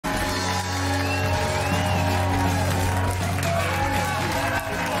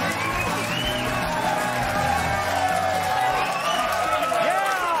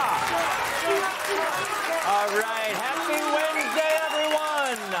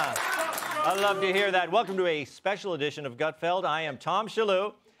I love to hear that. Welcome to a special edition of Gutfeld. I am Tom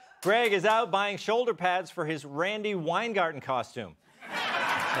Shillue. Greg is out buying shoulder pads for his Randy Weingarten costume.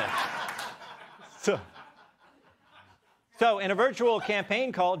 So, in a virtual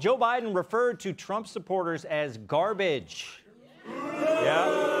campaign call, Joe Biden referred to Trump supporters as garbage.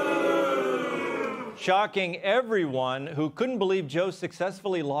 Yeah. Shocking everyone who couldn't believe Joe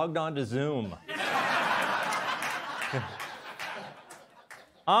successfully logged on to Zoom.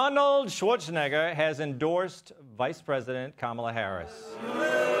 Arnold Schwarzenegger has endorsed Vice President Kamala Harris,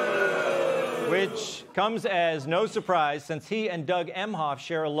 which comes as no surprise since he and Doug Emhoff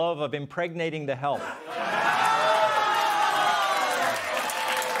share a love of impregnating the help.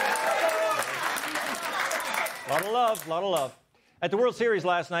 Lot of love. At the World Series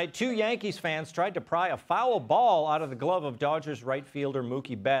last night, two Yankees fans tried to pry a foul ball out of the glove of Dodgers right fielder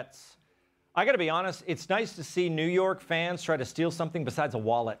Mookie Betts. I gotta be honest, it's nice to see New York fans try to steal something besides a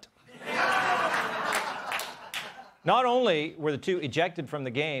wallet. Not only were the two ejected from the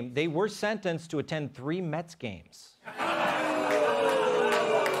game, they were sentenced to attend 3 Mets games. All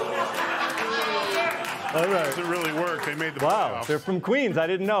right. Does it really work? They made the playoffs. Wow, they're from Queens. I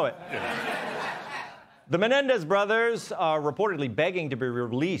didn't know it. Yeah. The Menendez brothers are reportedly begging to be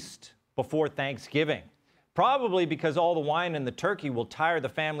released before Thanksgiving. Probably because all the wine and the turkey will tire the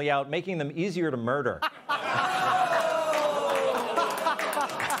family out, making them easier to murder.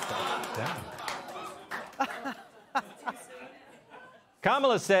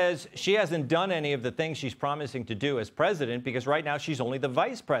 Kamala says she hasn't done any of the things she's promising to do as president because right now she's only the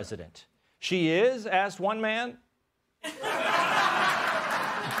vice president. She is, asked one man.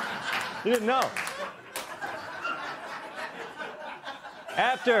 You didn't know.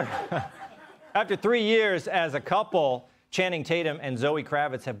 After 3 years as a couple, Channing Tatum and Zoe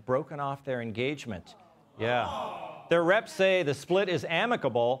Kravitz have broken off their engagement. Yeah. Their reps say the split is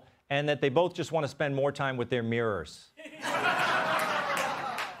amicable and that they both just want to spend more time with their mirrors.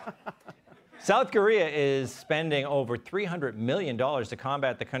 South Korea is spending over $300 million to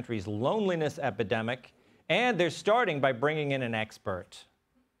combat the country's loneliness epidemic, and they're starting by bringing in an expert.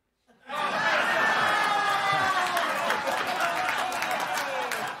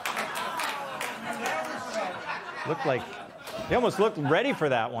 Looked like they almost looked ready for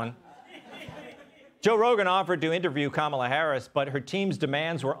that one. Joe Rogan offered to interview Kamala Harris, but her team's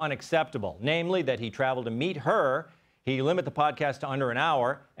demands were unacceptable, namely that he travel to meet her, he limit the podcast to under an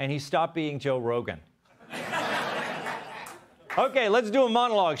hour, and he stop being Joe Rogan. Okay, let's do a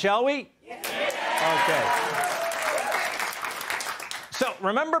monologue, shall we? Okay. So,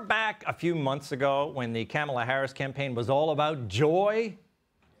 remember back a few months ago when the Kamala Harris campaign was all about joy?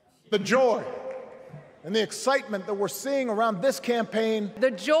 The joy and the excitement that we're seeing around this campaign. The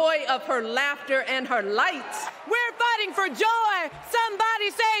joy of her laughter and her lights. We're fighting for joy.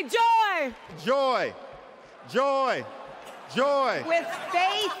 Somebody say joy. Joy, joy, joy. With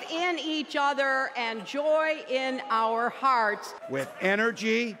faith in each other and joy in our hearts. With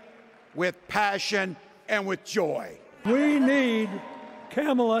energy, with passion, and with joy. We need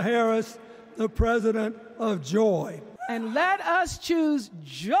Kamala Harris, the president of joy. And let us choose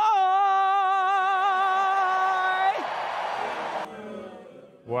joy.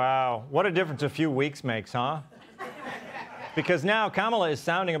 Wow, what a difference a few weeks makes, huh? Because now Kamala is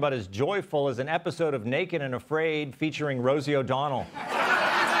sounding about as joyful as an episode of Naked and Afraid featuring Rosie O'Donnell.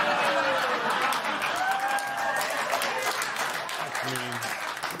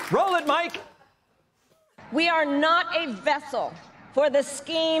 Roll it, Mike! We are not a vessel for the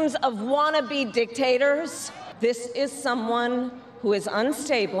schemes of wannabe dictators. This is someone who is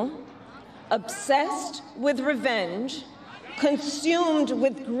unstable, obsessed with revenge, consumed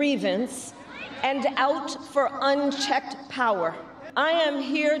with grievance, and out for unchecked power. I am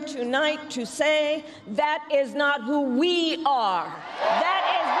here tonight to say that is not who we are. That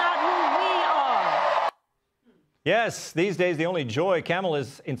is not who we are. Yes, these days the only joy Kamala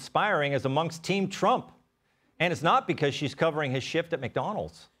is inspiring is amongst Team Trump. And it's not because she's covering his shift at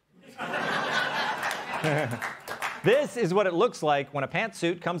McDonald's. This is what it looks like when a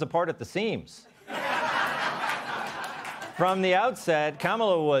pantsuit comes apart at the seams. From the outset,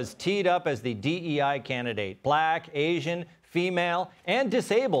 Kamala was teed up as the DEI candidate, black, Asian, female, and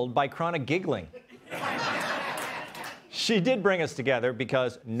disabled by chronic giggling. She did bring us together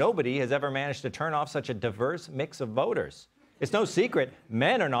because nobody has ever managed to turn off such a diverse mix of voters. It's no secret,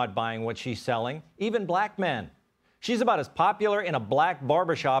 men are not buying what she's selling, even black men. She's about as popular in a black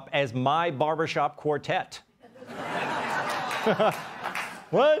barbershop as my barbershop quartet.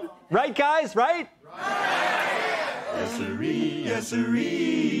 What? Right, guys? Right? Yes-sirree,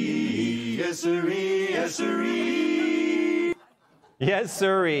 yes-sirree, yes-sirree, yes-sirree. Yes,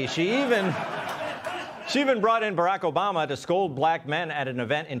 sirree. She even brought in Barack Obama to scold black men at an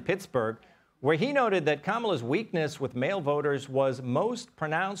event in Pittsburgh, where he noted that Kamala's weakness with male voters was most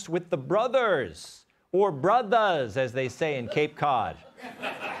pronounced with the brothers, or brothers, as they say in Cape Cod.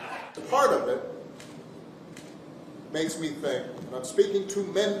 Part of it makes me think, and I'm speaking to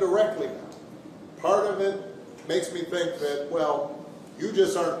men directly now, part of it makes me think that, well, you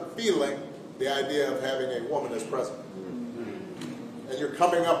just aren't feeling the idea of having a woman as president. And you're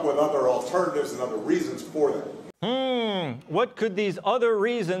coming up with other alternatives and other reasons for that. What could these other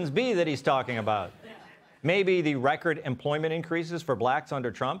reasons be that he's talking about? Maybe the record employment increases for blacks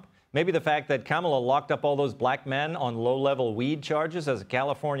under Trump? Maybe the fact that Kamala locked up all those black men on low-level weed charges as a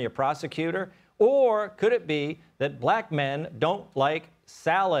California prosecutor? Or could it be that black men don't like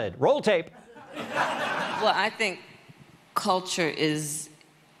salad? Roll tape. Well, I think culture is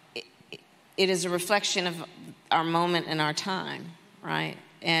a reflection of our moment and our time, right?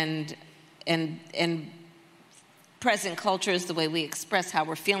 And present culture is the way we express how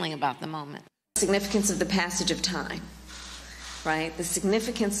we're feeling about the moment. Significance of the passage of time, right? The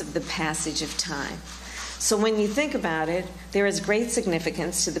significance of the passage of time. So when you think about it, there is great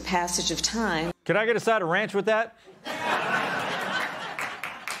significance to the passage of time. Could I get a side of ranch with that?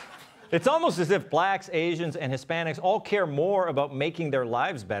 It's almost as if blacks, Asians, and Hispanics all care more about making their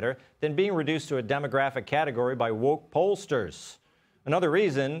lives better than being reduced to a demographic category by woke pollsters. Another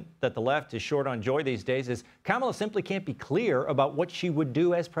reason that the left is short on joy these days is Kamala simply can't be clear about what she would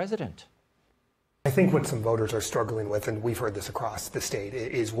do as president. I think what some voters are struggling with, and we've heard this across the state,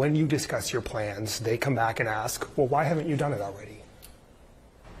 is when you discuss your plans, they come back and ask, well, why haven't you done it already?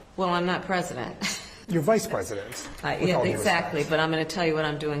 Well, I'm not president. You're vice president. Yeah, exactly, but I'm going to tell you what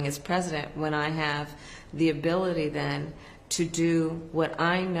I'm doing as president when I have the ability then to do what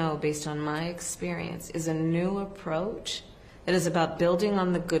I know based on my experience is a new approach that is about building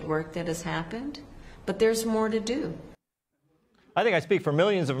on the good work that has happened, but there's more to do. I think I speak for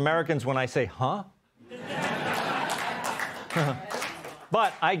millions of Americans when I say, huh?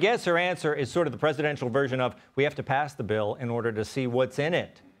 But I guess her answer is sort of the presidential version of, we have to pass the bill in order to see what's in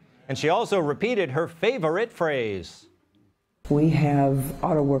it. And she also repeated her favorite phrase. We have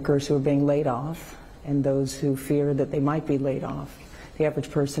auto workers who are being laid off and those who fear that they might be laid off. The average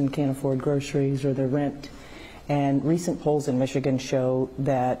person can't afford groceries or their rent. And recent polls in Michigan show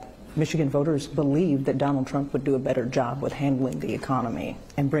that Michigan voters believe that Donald Trump would do a better job with handling the economy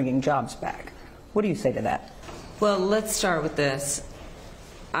and bringing jobs back. What do you say to that? Well, let's start with this.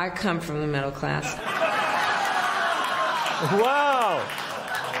 I come from the middle class. Wow.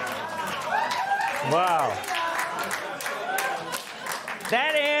 Wow.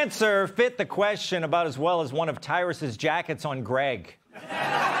 That answer fit the question about as well as one of Tyrus's jackets on Greg.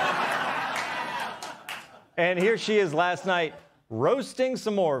 And here she is last night, roasting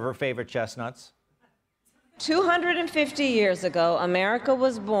some more of her favorite chestnuts. 250 years ago, America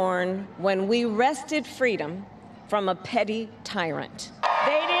was born when we wrested freedom from a petty tyrant.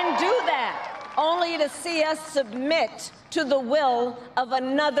 They didn't do that, only to see us submit to the will of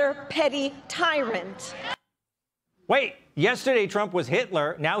another petty tyrant. Wait, yesterday Trump was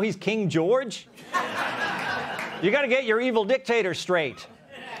Hitler, now he's King George? You gotta get your evil dictator straight.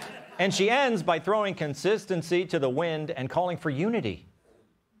 And she ends by throwing consistency to the wind and calling for unity.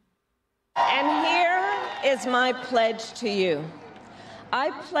 And here is my pledge to you. I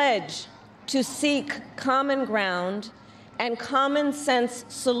pledge to seek common ground and common sense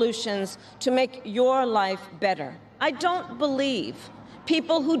solutions to make your life better. I don't believe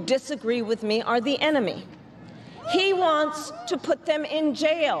people who disagree with me are the enemy. He wants to put them in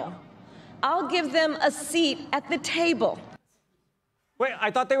jail. I'll give them a seat at the table. Wait,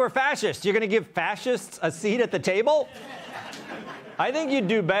 I thought they were fascists. You're going to give fascists a seat at the table? I think you'd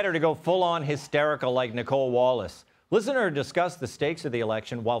do better to go full-on hysterical like Nicole Wallace. Listen to her discuss the stakes of the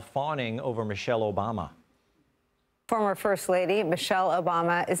election while fawning over Michelle Obama. Former First Lady Michelle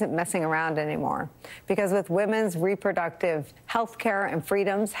Obama isn't messing around anymore, because with women's reproductive health care and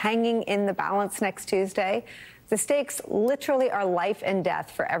freedoms hanging in the balance next Tuesday, the stakes literally are life and death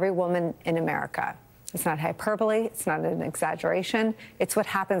for every woman in America. It's not hyperbole. It's not an exaggeration. It's what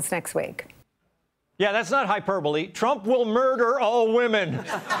happens next week. Yeah, that's not hyperbole. Trump will murder all women.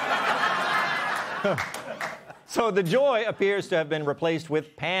 So the joy appears to have been replaced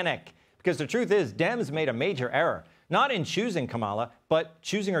with panic, because the truth is Dems made a major error, not in choosing Kamala, but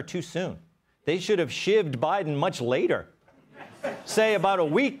choosing her too soon. They should have shivved Biden much later, say about a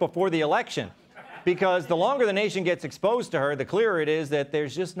week before the election. Because the longer the nation gets exposed to her, the clearer it is that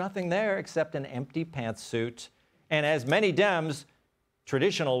there's just nothing there except an empty pantsuit. And as many Dems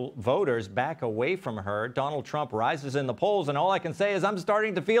traditional voters back away from her. Donald Trump rises in the polls, and all I can say is I'm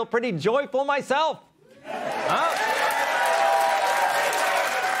starting to feel pretty joyful myself. Huh?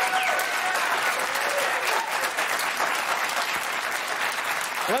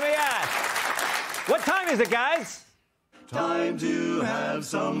 Let me ask, what time is it, guys? Time to have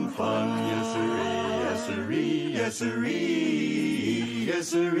some fun. Yes, sirree, yes, sirree, yes, sirree, yes,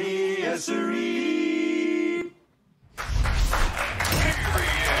 sirree, yes, sirree.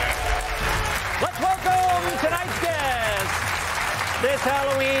 Let's welcome tonight's guest. This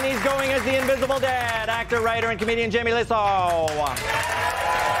Halloween, he's going as the Invisible Dad, actor, writer, and comedian Jamie Lissow.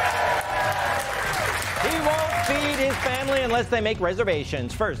 He won't feed his family unless they make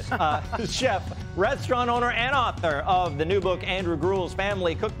reservations. First, chef, restaurant owner, and author of the new book, Andrew Gruel's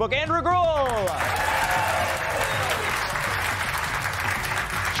Family Cookbook, Andrew Gruel.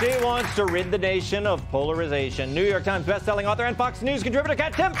 She wants to rid the nation of polarization. New York Times bestselling author and Fox News contributor,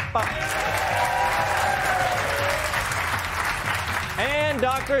 Kat Timpf. And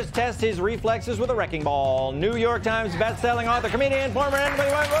doctors test his reflexes with a wrecking ball. New York Times bestselling author, comedian, former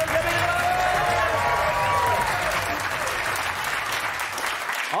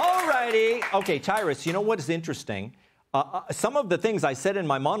Alrighty. Okay, Tyrus, you know what is interesting? Some of the things I said in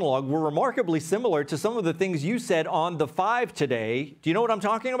my monologue were remarkably similar to some of the things you said on The Five today. Do you know what I'm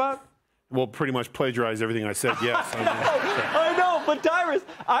talking about? Well, pretty much plagiarized everything I said, yes. I know, but Tyrus,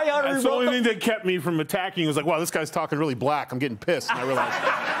 that's the only thing that kept me from attacking. It was like, wow, this guy's talking really black. I'm getting pissed. And I realized,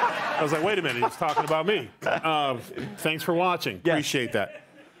 I was like, wait a minute, he's talking about me. Thanks for watching. Yes. Appreciate that.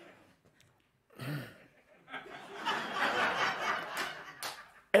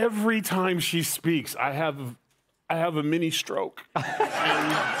 Every time she speaks, I have a mini stroke. And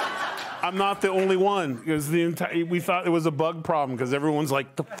I'm not the only one, because we thought it was a bug problem, because everyone's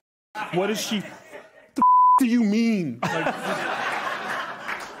like, what is she, the do you mean? Like,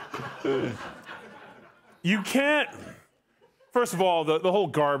 you can't, first of all, the whole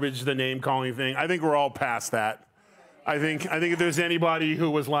garbage, the name calling thing, I think we're all past that. I think if there's anybody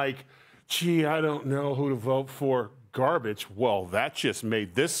who was like, gee, I don't know who to vote for, garbage, well, that just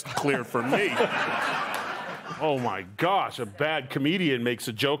made this clear for me. Oh my gosh, a bad comedian makes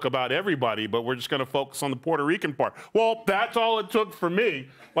a joke about everybody, but we're just going to focus on the Puerto Rican part. Well, that's all it took for me.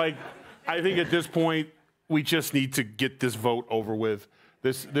 Like, I think at this point, we just need to get this vote over with.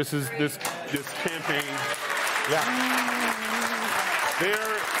 This campaign. Yeah.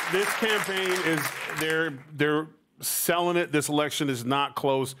 This campaign is they're selling it. This election is not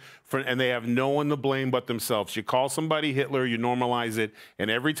close, and they have no one to blame but themselves. You call somebody Hitler, you normalize it,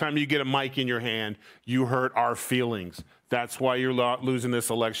 and every time you get a mic in your hand, you hurt our feelings. That's why you're losing this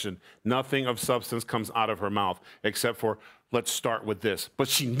election. Nothing of substance comes out of her mouth, except for, let's start with this. But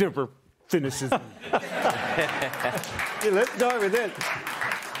she never finishes. Let's start with this.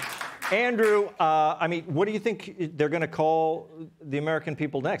 Andrew, I mean, what do you think they're going to call the American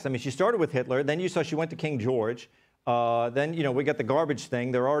people next? I mean, she started with Hitler, then you saw she went to King George. Then, you know, we got the garbage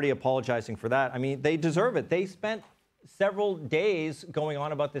thing. They're already apologizing for that. I mean, they deserve it. They spent several days going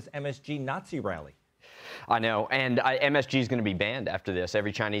on about this MSG Nazi rally. I know, and MSG is going to be banned after this.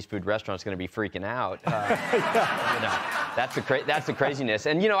 Every Chinese food restaurant is going to be freaking out. You know, that's the craziness.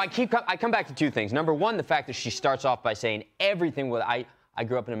 And, you know, I come back to two things. Number one, the fact that she starts off by saying everything with, I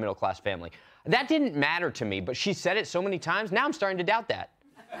grew up in a middle-class family. That didn't matter to me, but she said it so many times, now I'm starting to doubt that.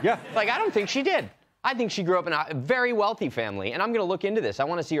 Yeah. Like, I don't think she did. I think she grew up in a very wealthy family, and I'm going to look into this. I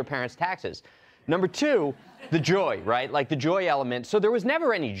want to see her parents' taxes. Number two, the joy, right? Like the joy element. So there was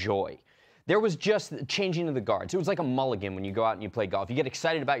never any joy. There was just changing of the guards. It was like a mulligan when you go out and you play golf. You get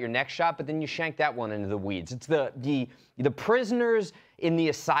excited about your next shot, but then you shank that one into the weeds. It's the prisoners in the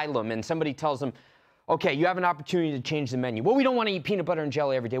asylum, and somebody tells them, okay, you have an opportunity to change the menu. Well, we don't want to eat peanut butter and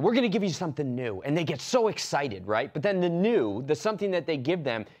jelly every day. We're going to give you something new. And they get so excited, right? But then the something that they give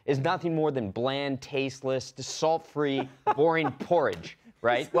them is nothing more than bland, tasteless, salt-free, boring porridge,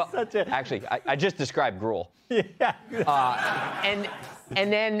 right? Well, actually, I just described gruel. Yeah.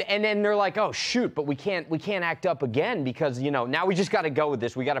 And then they're like, oh shoot, but we can't act up again because, you know, now we just got to go with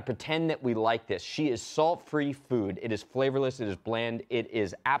this. We got to pretend that we like this. She is salt-free food. It is flavorless. It is bland. It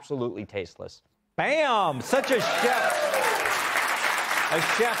is absolutely tasteless. Bam! Such a chef's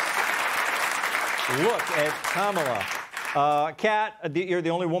look at Kamala. Kat, you're the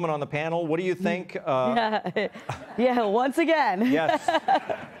only woman on the panel. What do you think? Yeah, once again. Yes.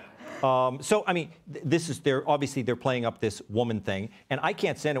 So, I mean, obviously they're playing up this woman thing, and I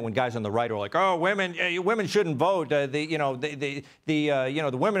can't stand it when guys on the right are like, "Oh, women shouldn't vote. The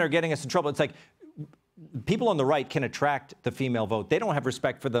women are getting us in trouble." It's like people on the right can attract the female vote. They don't have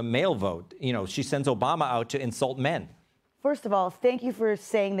respect for the male vote. You know, she sends Obama out to insult men. First of all, thank you for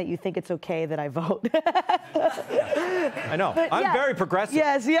saying that you think it's okay that I vote. I know. But I'm yeah. very progressive.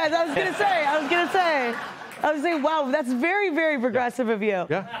 Yes, I was going to say, wow, that's very, very progressive of you.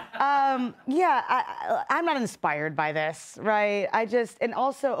 Yeah. I'm not inspired by this, right? And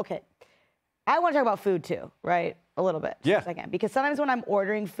also, okay, I want to talk about food too, right? A little bit. Yeah. If I can. Because sometimes when I'm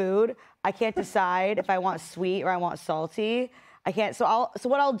ordering food, I can't decide if I want sweet or I want salty. I can't. So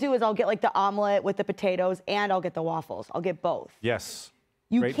what I'll do is I'll get like the omelet with the potatoes and I'll get the waffles. I'll get both. Yes.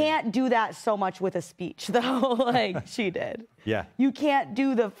 You Great can't do that so much with a speech, though, like she did. Yeah. You can't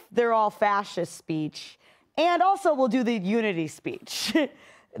do they're all fascist speech. And also we'll do the unity speech.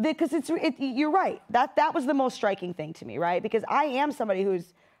 Because you're right. That was the most striking thing to me, right? Because I am somebody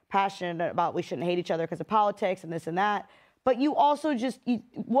who's passionate about we shouldn't hate each other because of politics and this and that. But you also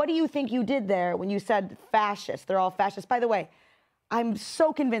what do you think you did there when you said fascist? They're all fascists. By the way, I'm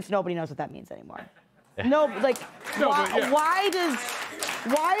so convinced nobody knows what that means anymore. No, like, why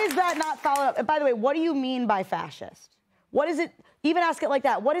is that not followed up? And by the way, what do you mean by fascist? What is it? Even ask it like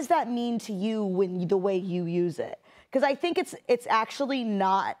that. What does that mean to you the way you use it? Because I think it's actually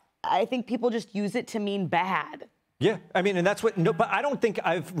not. I think people just use it to mean bad. Yeah, I mean, and that's what. No, but I don't think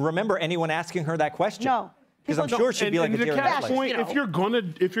I remember anyone asking her that question. No. Because I'm sure she'd be like, to Kat's point, if you're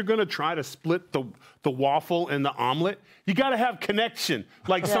gonna try to split the waffle and the omelet, you got to have connection,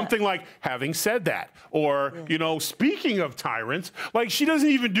 like something like having said that, or speaking of tyrants, like she doesn't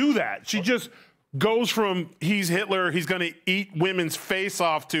even do that. She just goes from he's Hitler, he's gonna eat women's face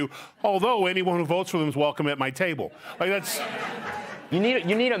off to although anyone who votes for them is welcome at my table. Like that's. You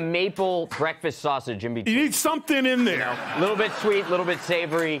need a maple breakfast sausage in between. You need something in there. A little bit sweet, a little bit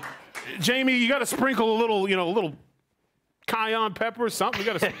savory. Jamie, you got to sprinkle a little cayenne pepper or something.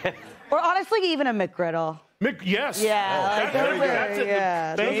 You got to. Or honestly, even a McGriddle. Yes. Yeah.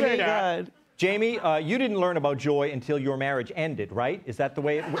 Those are good. Jamie, you didn't learn about joy until your marriage ended, right? Is that the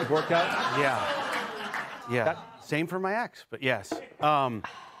way it worked out? Yeah. Same for my ex, but yes. Tom,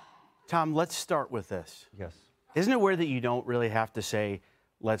 let's start with this. Yes. Isn't it weird that you don't really have to say,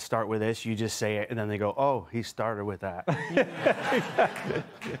 let's start with this? You just say it, and then they go, oh, he started with that.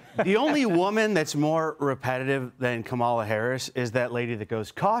 The only woman that's more repetitive than Kamala Harris is that lady that goes,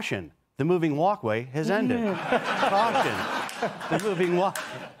 caution, the moving walkway has ended. Caution, the moving walk.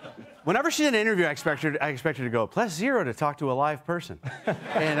 Whenever she did an interview, I expect her to go, +0 to talk to a live person.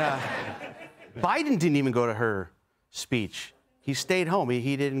 And Biden didn't even go to her speech. He stayed home.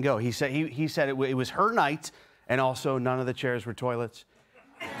 He didn't go. He said it was her night, and also none of the chairs were toilets.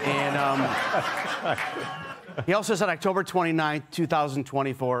 And he also said October 29th,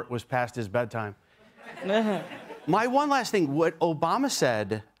 2024 was past his bedtime. My one last thing, what Obama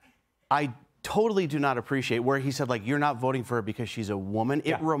said, I totally do not appreciate, where he said, like, you're not voting for her because she's a woman.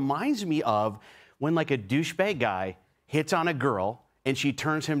 Yeah. It reminds me of when, like, a douchebag guy hits on a girl and she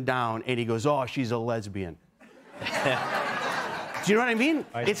turns him down and he goes, oh, she's a lesbian. Do you know what I mean?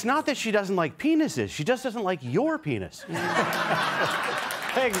 It's not that she doesn't like penises. She just doesn't like your penis.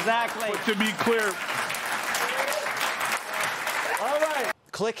 Exactly. But to be clear. All right.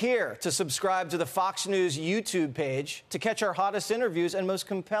 Click here to subscribe to the Fox News YouTube page to catch our hottest interviews and most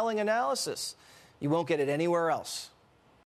compelling analysis. You won't get it anywhere else.